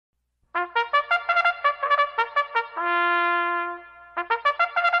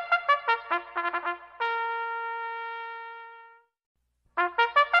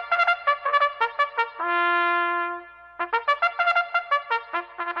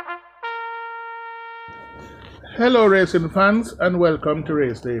Hello racing fans and welcome to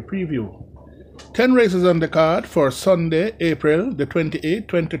Race Day Preview. 10 races on the card for Sunday, April the 28th,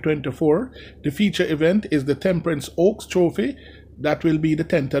 2024. The feature event is the Temperance Oaks Trophy. That will be the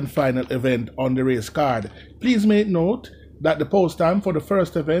 10th and final event on the race card. Please make note that the post time for the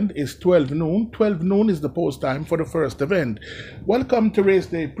first event is 12 noon. 12 noon is the post time for the first event. Welcome to Race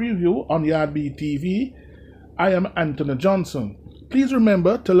Day Preview on Yardbeat TV. I am Anthony Johnson. Please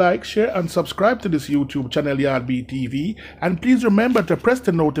remember to like, share and subscribe to this YouTube channel Yardbeat TV, and please remember to press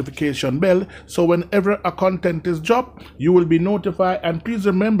the notification bell so whenever a content is dropped you will be notified, and please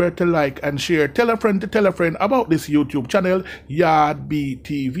remember to like and share. Tell a friend to tell a friend about this YouTube channel Yardbeat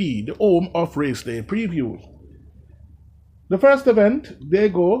TV, the home of Race Day Previews. The first event, they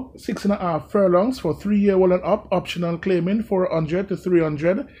go 6.5 furlongs for 3-year-old and up, optional claiming 400 to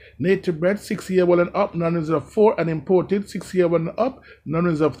 300. Native bred 6-year-old and up, none is of 4, and imported 6-year-old and up, none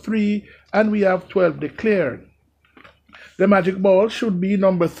is of 3, and we have 12 declared. The magic ball should be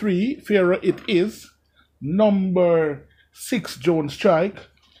number 3, Fairer It Is, number 6, Jones Strike,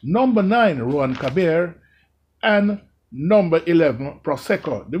 number 9, Rohan Kabir, and number 11,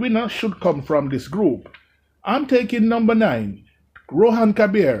 Prosecco. The winner should come from this group. I'm taking number 9, Rohan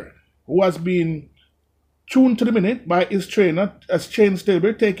Kabir, who has been tuned to the minute by his trainer as Shane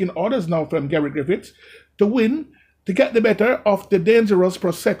Stilby, taking orders now from Gary Griffiths, to win, to get the better of the dangerous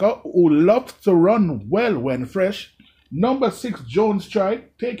Prosecco, who loves to run well when fresh. Number 6, Jones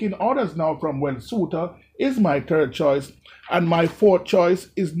Strike, taking orders now from Well Suitor, is my third choice. And my fourth choice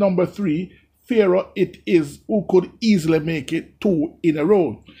is number 3, Fairer It Is, who could easily make it 2 in a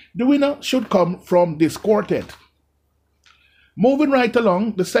row. The winner should come from this quartet. Moving right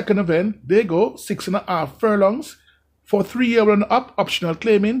along, the second event, they go 6.5 furlongs for 3-year-old and up, optional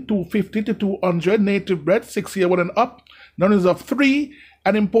claiming 250 to 200, native bred 6-year-old and up, none is of 3,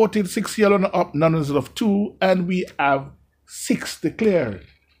 and imported 6-year-old and up, none is of 2, and we have 6 declared.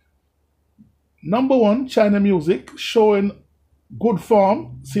 Number 1, China Music, showing good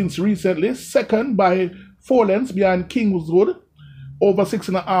form since recently, second by 4 lengths behind Kingswood, over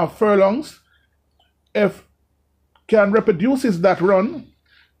 6.5 furlongs. If can reproduces that run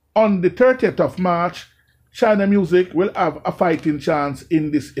on the 30th of March, China Music will have a fighting chance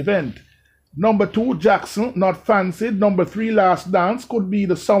in this event. Number 2, Jackson, Not Fancied. Number 3, Last Dance, could be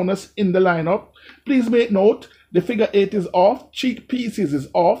the soundest in the lineup. Please make note, the figure 8 is off, cheek pieces is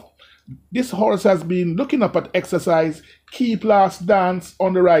off. This horse has been looking up at exercise. Keep Last Dance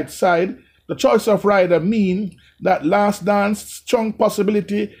on the right side. The choice of rider mean that Last Dance, strong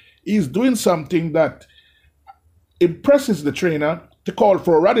possibility, is doing something that impresses the trainer to call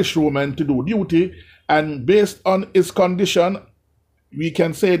for a Radish Roman to do duty, and based on his condition, we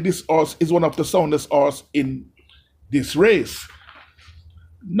can say this horse is one of the soundest horse in this race.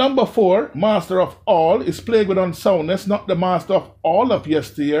 Number 4, Master of All, is plagued with unsoundness, not the Master of All of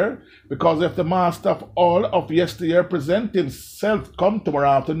yesteryear, because if the Master of All of yesteryear present himself come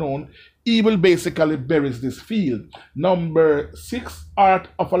tomorrow afternoon, he will basically buries this field. Number 6, Art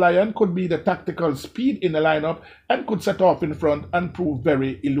of a Lion, could be the tactical speed in the lineup and could set off in front and prove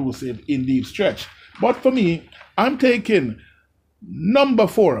very elusive in deep stretch. But for me, I'm taking number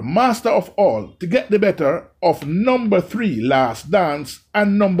 4, Master of All, to get the better of number 3, Last Dance,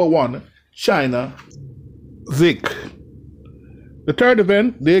 and number 1, China Zik. The third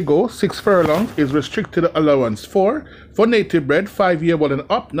event, they go 6 furlongs, is restricted allowance 4 for native bred 5-year-old and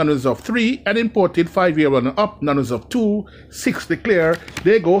up, none is of 3, and imported 5-year-old and up, none is of 2, 6 declare,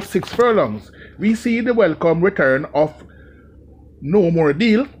 they go 6 furlongs. We see the welcome return of No More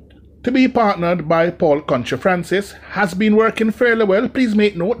Deal, to be partnered by Paul Country Francis, has been working fairly well. Please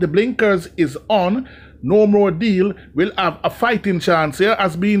make note, the blinkers is on. No More Deal will have a fighting chance here,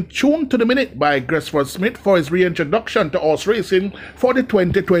 as being tuned to the minute by Gresford Smith for his reintroduction to horse racing for the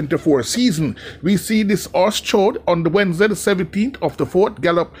 2024 season. We see this horse showed on the Wednesday the 17th of the 4th,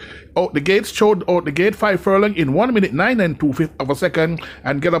 gallop out the gate, showed out the gate 5 furlong in 1 minute 9 and 2/5 of a second,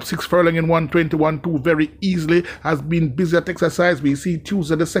 and gallop 6 furlong in 1:21.2 very easily. Has been busy at exercise. We see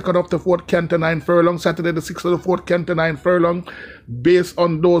Tuesday the 2nd of the 4th, canter 9 furlong, Saturday the 6th of the 4th, canter 9 furlong. Based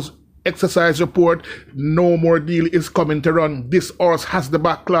on those exercise report, No More Deal is coming to run. This horse has the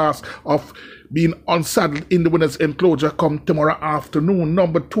back class of being unsaddled in the winner's enclosure come tomorrow afternoon.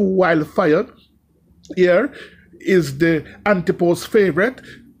 Number 2, Wildfire, here is the Antipose favorite,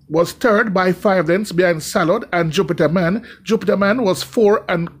 was third by 5 lengths behind Salad and Jupiter Man. Jupiter Man was 4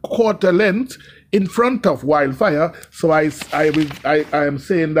 1/4 lengths in front of Wildfire, so I am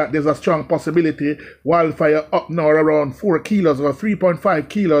saying that there's a strong possibility Wildfire up now around 4 kilos or 3.5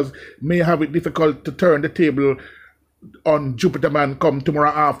 kilos may have it difficult to turn the table on Jupiter Man come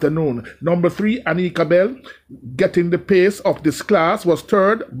tomorrow afternoon. Number 3, Anika Bell, getting the pace of this class, was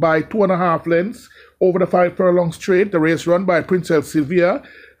third by 2.5 lengths over the 5 furlong straight. The race run by Princess Sylvia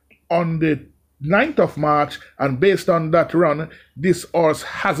on the 9th of March, and based on that run, this horse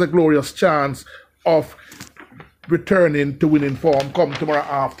has a glorious chance of returning to winning form come tomorrow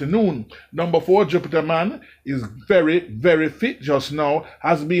afternoon. Number 4, Jupiter Man, is very, very fit just now,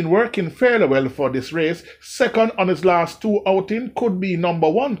 has been working fairly well for this race. Second on his last 2 outing, could be number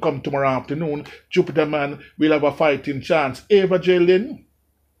 1 come tomorrow afternoon. Jupiter Man will have a fighting chance. Ava J. Lynn,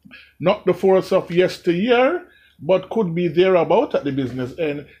 not the force of yesteryear, but could be thereabout at the business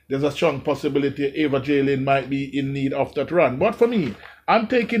end. There's a strong possibility Ava J. Lynn might be in need of that run. But for me, I'm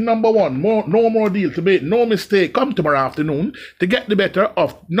taking number 1. No more deal to make no mistake come tomorrow afternoon. To get the better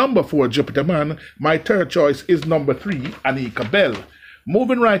of number 4, Jupiter Man, my third choice is number 3, Anika Bell.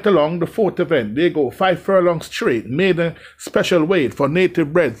 Moving right along, the 4th event, they go 5 furlongs straight, maiden special weight for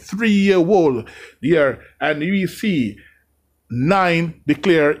native bred 3-year-old here, and we see 9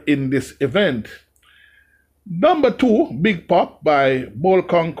 declare in this event. Number 2, Big Pop by Bold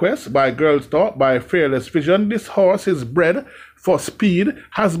Conquest, by Girls Talk, by Fearless Vision. This horse is bred for speed,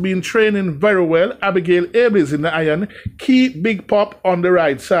 has been training very well. Abigail Abel is in the iron. Keep Big Pop on the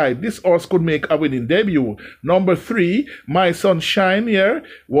right side. This horse could make a winning debut. Number 3, My Sunshine here,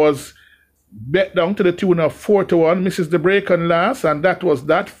 was bet down to the tune of 4-1. Misses the break on last, and that was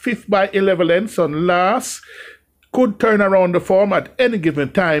that. 5th by 11 lengths on last. Could turn around the form at any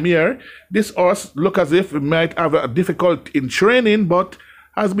given time here. This horse look as if it might have a difficult in training, but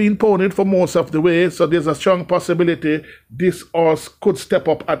has been ponied for most of the way, so there's a strong possibility this horse could step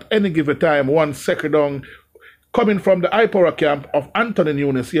up at any given time. 1 second down, coming from the high power camp of Anthony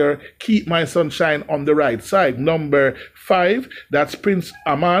Nunes here. Keep My Sunshine on the right side. Number 5, that's Prince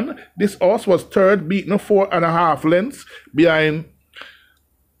Aman. This horse was third, beaten 4.5 lengths behind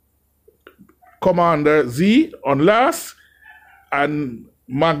Commander Z on last and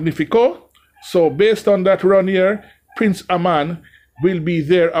Magnifico. So based on that run here, Prince Aman will be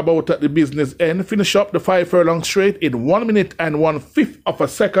there about at the business end. Finish up the 5 furlong straight in 1 minute and 1/5 of a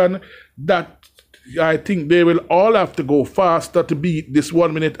second. That I think they will all have to go faster to beat this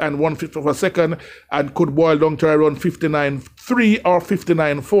 1 minute and 1/5 of a second, and could boil down to around 59.3 or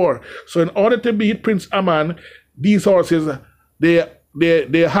 59.4. So in order to beat Prince Aman, these horses, they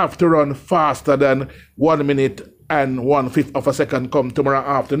have to run faster than 1 minute and 1/5 of a second come tomorrow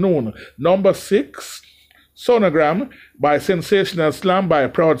afternoon. Number 6, Sonogram by Sensational Slam, by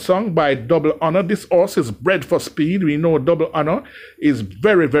Proud Song, by Double Honor. This horse is bred for speed. We know Double Honor is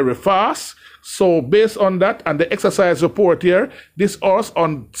very, very fast. So based on that and the exercise report here, this horse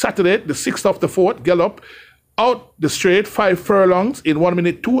on Saturday, the 6th of the 4th, gallop out the straight 5 furlongs in 1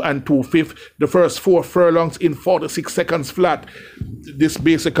 minute 2 and 2/5. The first 4 furlongs in 46 seconds flat.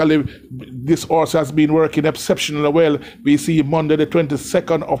 This horse has been working exceptionally well. We see Monday the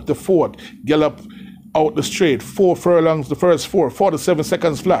 22nd of the 4th gallop out the straight 4 furlongs, the first 4, 47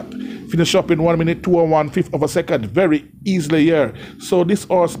 seconds flat. Finish up in 1 minute 2 and 1/5 of a second, very easily here. So this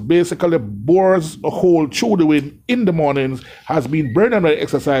horse basically bores a hole through the wind in the mornings, has been burned on the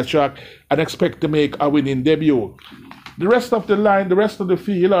exercise track, and expect to make a winning debut. The rest of the line, the rest of the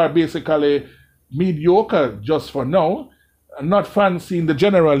field are basically mediocre just for now. I'm not fancying the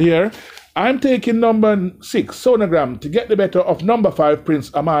general here. I'm taking number 6, Sonogram, to get the better of number 5,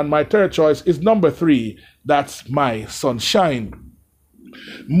 Prince Aman. My third choice is number 3, that's My Sunshine.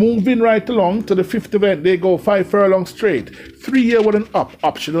 Moving right along to the 5th event, they go 5 furlongs straight. 3-year with an up,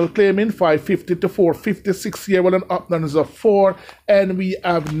 optional claiming 550 to 450. 6-year with an up, none is a 4, and we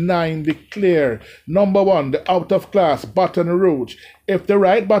have 9 declare. Number 1, the out of class, Baton Rouge. If the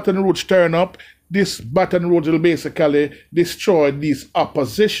right Baton Rouge turn up, this Baton Rouge will basically destroy this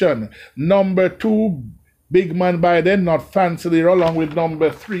opposition. Number 2, Big Man Biden, not fancy there, along with number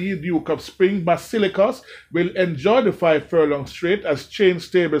 3, Duke of Spring. Basilicus will enjoy the 5 furlong straight as changed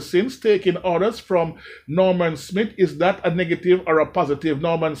stable since, taking orders from Norman Smith. Is that a negative or a positive?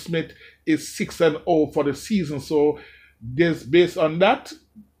 Norman Smith is 6-0 for the season. So this, based on that,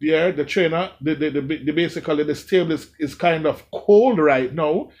 yeah, the trainer, basically the stable is kind of cold right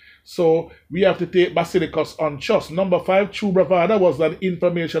now. So we have to take Basilicus on trust. Number 5, True Bravada, was an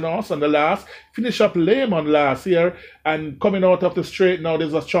information horse on the last. Finish up lame on last year, and coming out of the straight now,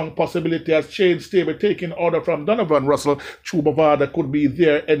 there's a strong possibility as change stable taking order from Donovan Russell. True Bravada could be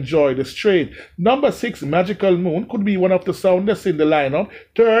there, enjoy the straight. Number 6, Magical Moon, could be one of the soundest in the lineup.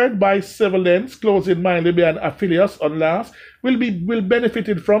 Third by 7 lengths, closing mildly behind Affilius on last. will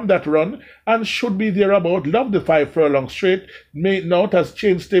benefited from that run and should be thereabout. Love the 5 furlong straight. Made Note has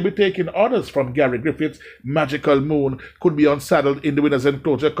changed stable, taking orders from Gary Griffiths. Magical Moon could be unsaddled in the winner's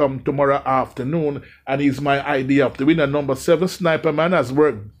enclosure come tomorrow afternoon, and he's my idea of the winner. Number 7, Sniper Man, has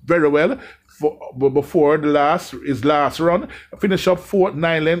worked very well before his last run. Finish up 4th,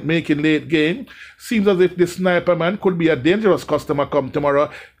 9 length, making late game. Seems as if this Sniper Man could be a dangerous customer come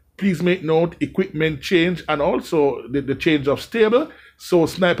tomorrow. Please make note, equipment change and also the change of stable. So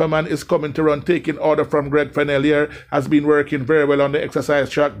Sniper Man is coming to run, taking order from Greg Fennell here, has been working very well on the exercise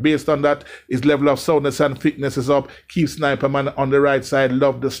track. Based on that, his level of soundness and fitness is up. Keep Sniper Man on the right side.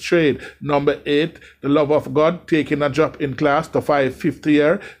 Love the straight. Number 8, the Love of God, taking a drop in class to 550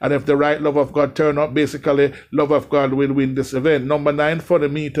 here. And if the right Love of God turn up, basically Love of God will win this event. Number 9, for the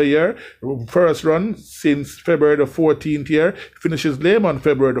meter here. First run since February the 14th here. Finishes lame on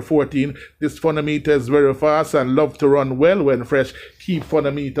February the 14th. This Phonometer is very fast and love to run well when fresh. Keep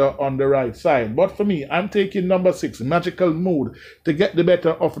Phonometer on the right side. But for me, I'm taking number 6, Magical Mood, to get the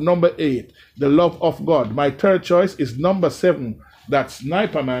better of number 8, the Love of God. My third choice is number 7, that's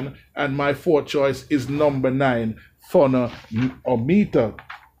Sniper Man, and my fourth choice is number 9, Phonometer.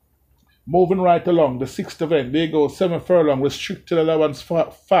 Moving right along, the 6th event, there goes 7 furlong, restricted allowance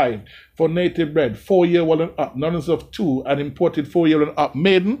 5 for native bred, 4-year-old and up, none of 2, and imported 4-year-old and up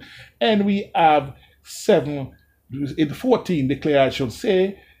maiden, and we have 7 in 14 declare, I should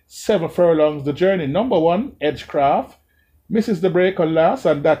say, 7 furlongs the journey. Number 1, Edgecraft, misses the break on last,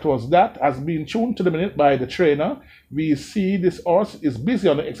 and that was that, has been tuned to the minute by the trainer. We see this horse is busy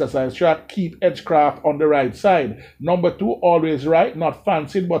on the exercise track. Keep Edgecraft on the right side. Number 2, Always Right, not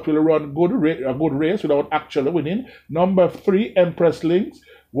fancied, but will run a good race without actually winning. Number 3, Empress Links,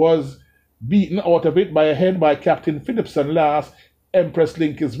 was beaten out of it by a head by Captain Phillipson last. Empress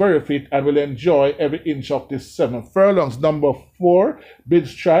Link is very fit and will enjoy every inch of this 7 furlongs. Number 4, Bid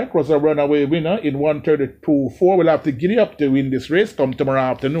Strike, was a runaway winner in 132.4. We'll have to giddy up to win this race come tomorrow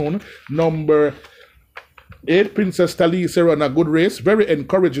afternoon. Number 8, Princess Talisa, run a good race, very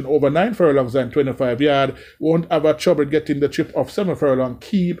encouraging over 9 furlongs and 25 yards. Won't have a trouble getting the trip of 7 furlong.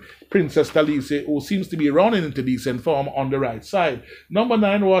 Keep Princess Talisa, who seems to be running into decent form, on the right side. Number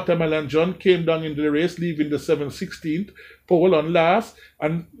 9, Watermelon John, came down into the race, leaving the 7/16th pole on last,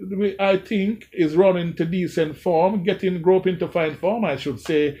 and I think is running to decent form, groping to fine form, I should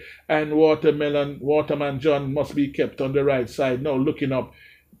say. And Waterman John must be kept on the right side now, looking up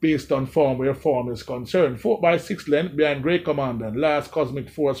based on form where form is concerned. 4 by 6 length behind Great Commander. Last Cosmic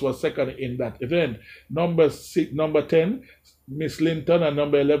Force was second in that event. Number 10, Miss Linton, and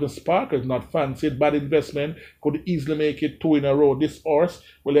number 11, Spark, is not fancied. Bad Investment could easily make it 2 in a row. This horse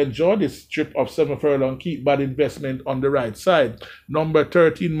will enjoy this trip of 7 furlong. Keep Bad Investment on the right side. Number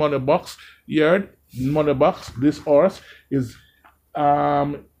 13, Money Box. This horse is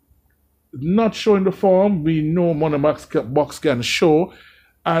not showing the form we know Money Box can show.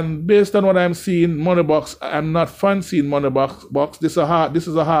 And based on what I'm seeing, Money Box, I'm not fancying Money Box. This is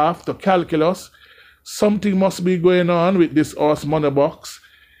a half to calculus. Something must be going on with this horse, Money Box.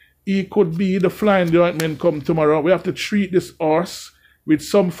 He could be the flying ointment come tomorrow. We have to treat this horse with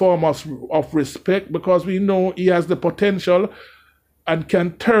some form of respect, because we know he has the potential and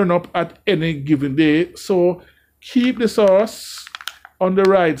can turn up at any given day. So keep this horse on the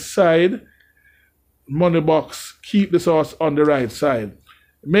right side. Money Box, keep this horse on the right side.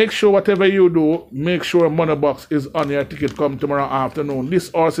 Make sure whatever you do, make sure Money Box is on your ticket come tomorrow afternoon. This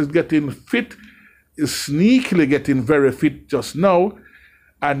horse is getting fit, is sneakily getting very fit just now.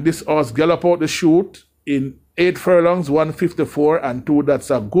 And this horse gallop out the chute in 8 furlongs, 154 and 2. That's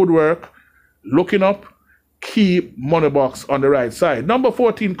a good work. Looking up, keep Money Box on the right side. Number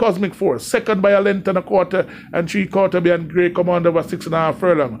 14, Cosmic Force, second by a length and a quarter and 3/4 behind Great Commander over 6.5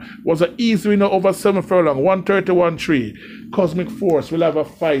 furlong. Was an easy winner over 7 furlong, 131.3. Cosmic Force will have a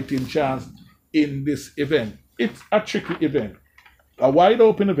fighting chance in this event. It's a tricky event, a wide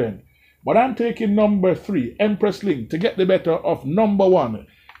open event. But I'm taking number 3, Empress Link, to get the better of number 1.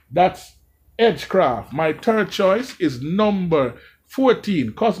 That's Edgecraft. My third choice is number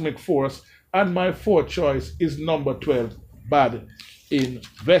 14, Cosmic Force. And my fourth choice is number 12, Bad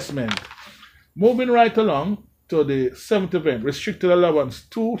Investment. Moving right along to the 7th event, restricted allowance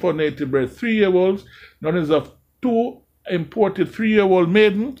 2 for native bred 3-year-olds, none of 2 imported 3-year-old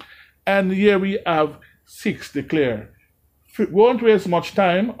maiden, and here we have 6 declare. Won't waste much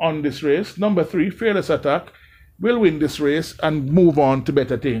time on this race. Number 3, Fearless Attack, will win this race and move on to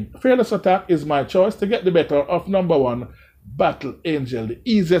better things. Fearless Attack is my choice to get the better of number 1, Battle Angel, the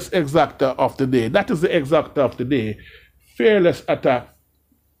easiest exacta of the day. That is the exacta of the day. Fearless Attack,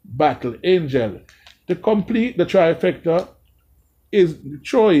 Battle Angel. To complete the trifecta, is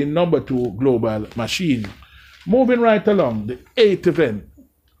throwing number 2 Global Machine. Moving right along, the 8th event.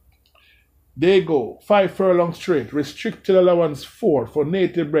 They go 5 furlongs straight, restricted allowance 4 for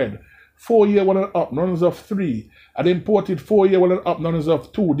native bred, 4 year 1 and up, none of 3, and imported 4 year 1 and up, none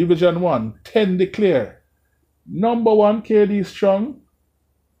of 2, division 1, 10 declare. Number 1 KD Strong,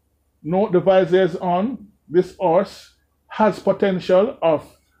 note the visors on. This horse has potential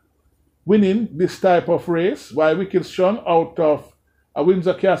of winning this type of race, while Wicked Strong out of a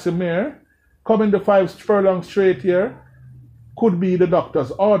Windsor Casimir, coming to 5 furlongs straight here, could be the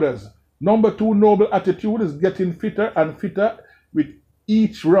doctor's orders. Number 2 Noble Attitude is getting fitter and fitter with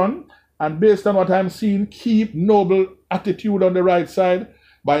each run, and based on what I'm seeing, keep Noble Attitude on the right side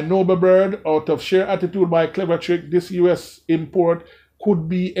by Noble Bird out of Sheer Attitude by Clever Trick. This US import could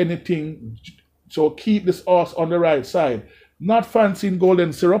be anything, so keep this horse on the right side. Not fancying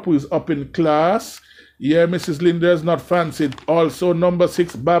Golden Syrup, who is up in class. Yeah, Mrs. Linders not fancied. Also, number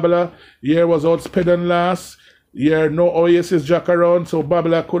 6, Babala. Yeah, was outsped last. Yeah, no Oasis Jack around, so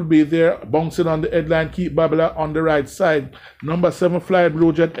Babala could be there. Bouncing on the headline, keep Babala on the right side. Number 7, Fly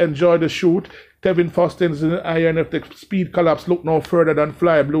Blue Jet, enjoy the shoot. Kevin Fosten's in the iron. If the speed collapse, look no further than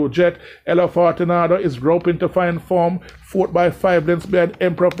Fly Blue Jet. Ella Fortunado is groping to find form. 4th by 5 lengths behind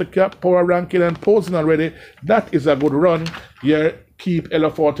Emperor of the Cap, Power Ranking and posing already. That is a good run. Yeah, keep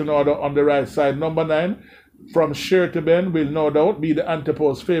Ella Fortunado on the right side. Number 9, from Sheer to Ben, will no doubt be the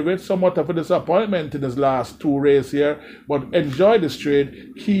Antipose favorite. Somewhat of a disappointment in his last 2 races here, but enjoy the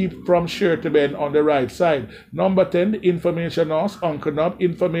straight. Keep from Sheer to Ben on the right side. Number 10, Information Horse, Uncle Nub.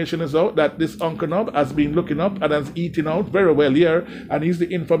 Information is out that this Uncle Nub has been looking up and has eaten out very well here, and he's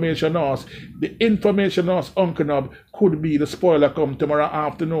the Information Horse. The Information Horse, Uncle Nub, could be the spoiler come tomorrow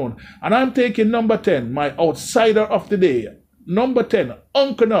afternoon. And I'm taking number 10, my outsider of the day. Number 10,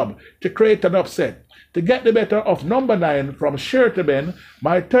 Uncle Nub, to create an upset. To get the better of number 9 from Sherterben,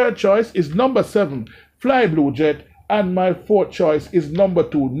 my 3rd choice is number 7, Fly Blue Jet, and my 4th choice is number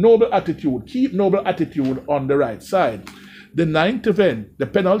 2, Noble Attitude. Keep Noble Attitude on the right side. The 9th event, the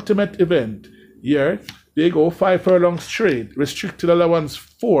penultimate event, here, they go 5 furlongs straight, restricted allowance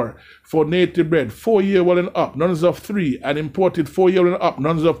 4 for native bred, 4 year 1 and up, none of 3, and imported 4 year and up,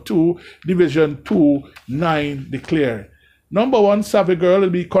 none of 2, division 2, 9 declare. Number 1, Savvy Girl will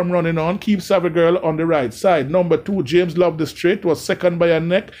be come running on. Keep Savvy Girl on the right side. Number 2, James Love the Straight was second by a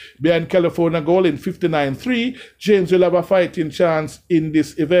neck behind California Gold in 59.3. James will have a fighting chance in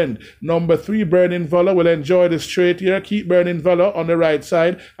this event. Number 3, Burning Valor will enjoy the straight here. Keep Burning Valor on the right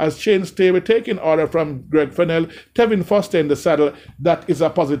side as Chain Stay will taking order from Greg Fennell. Tevin Foster in the saddle. That is a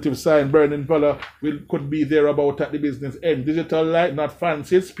positive sign. Burning Valor could be there about at the business end. Digital Light, not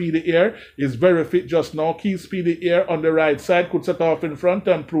fancy. Speedy Air is very fit just now. Keep Speedy Air on the right side, could set off in front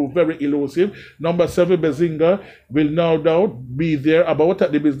and prove very elusive. Number 7, Bazinga, will no doubt be there about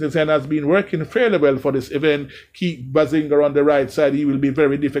at the business and has been working fairly well for this event. Keep Bazinga on the right side. He will be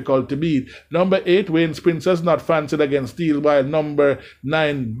very difficult to beat. Number 8, Wayne's Princess, not fancied against Steel, while number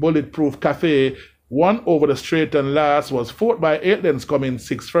 9, Bulletproof Cafe, 1 over the straight and last, was 4th by 8 lengths coming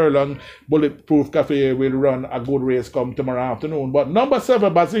 6 furlong. Bulletproof Cafe will run a good race come tomorrow afternoon. But number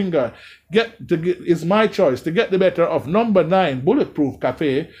 7, Bazinga, is my choice to get the better of number 9, Bulletproof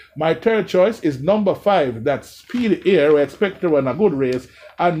Cafe. My 3rd choice is number 5, that's Speedy Air, we expect to run a good race.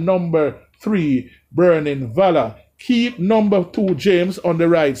 And number 3, Burning Valor. Keep number 2, James, on the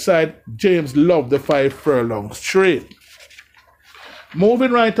right side. James loved the 5 furlong straight.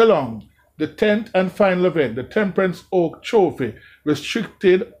 Moving right along. The 10th and final event, the Temperance Oak Trophy,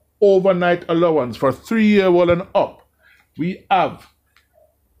 restricted overnight allowance for 3 year 1 and up. We have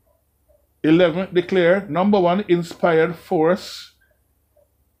 11th declare, number 1, Inspired Force,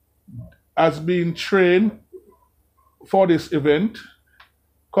 has been trained for this event,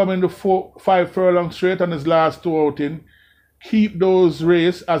 coming to 5 furlong straight on his last 2 outing. Keep those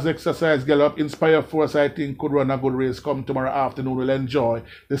race as exercise gallop. Inspire Force, I think, could run a good race come tomorrow afternoon. We'll enjoy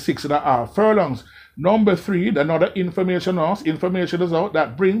the 6.5 furlongs. Number 3, another Information Horse. Information is out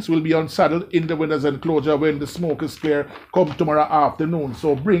that Brinks will be unsaddled in the winner's enclosure when the smoke is clear come tomorrow afternoon.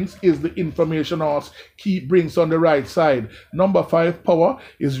 So Brinks is the Information Horse. Keep Brinks on the right side. Number 5, Power,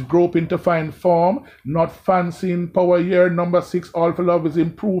 is groping to find form. Not fancying Power here. Number 6, All for Love, is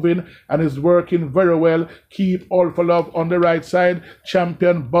improving and is working very well. Keep All for Love on the right side.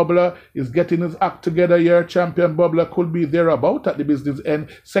 Champion Bubbler is getting his act together here. Champion Bubbler could be there about at the business end.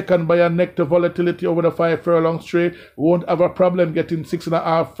 Second by a neck to Volatility. ability over the 5 furlong straight. Won't have a problem getting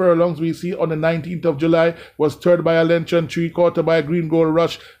 6.5 furlongs. We see on the 19th of July was third by a length and 3/4 by a Green Gold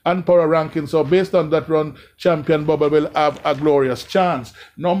Rush and Power Ranking. So based on that run, Champion Bubble will have a glorious chance.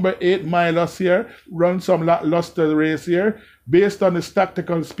 Number 8, Milos here, run some lackluster race here. Based on his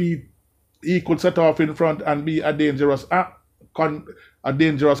tactical speed, he could set off in front and be a dangerous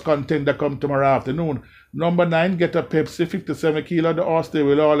contender come tomorrow afternoon. Number 9, Get a Pepsi, 57 kilo. The horse they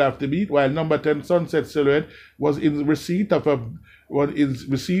will all have to beat. While number 10, Sunset Silhouette, was in receipt of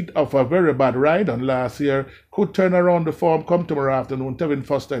a very bad ride on last year. Could turn around the form come tomorrow afternoon. Tevin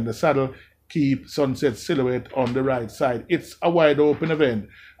Foster in the saddle. Keep Sunset Silhouette on the right side. It's a wide open event.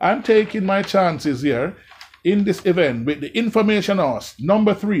 I'm taking my chances here in this event with the information horse.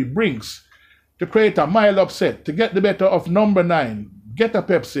 Number 3, Brinks, to create a mile upset to get the better of number 9, Get a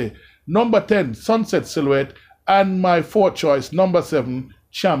Pepsi, number 10, Sunset Silhouette, and my 4th choice, number 7,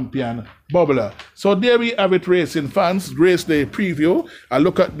 Champion Bubbler. So there we have it, racing fans. Race day preview. I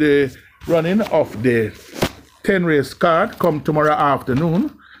look at the running of the 10 race card come tomorrow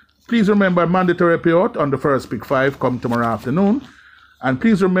afternoon. Please remember mandatory payout on the first pick 5 come tomorrow afternoon. And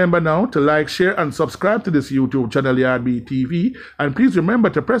please remember now to like, share, and subscribe to this YouTube channel, Yardbee TV. And please remember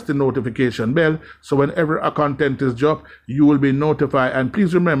to press the notification bell so whenever a content is dropped, you will be notified. And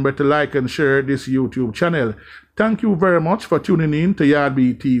please remember to like and share this YouTube channel. Thank you very much for tuning in to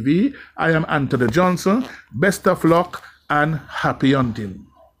Yardbee TV. I am Anthony Johnson. Best of luck and happy hunting.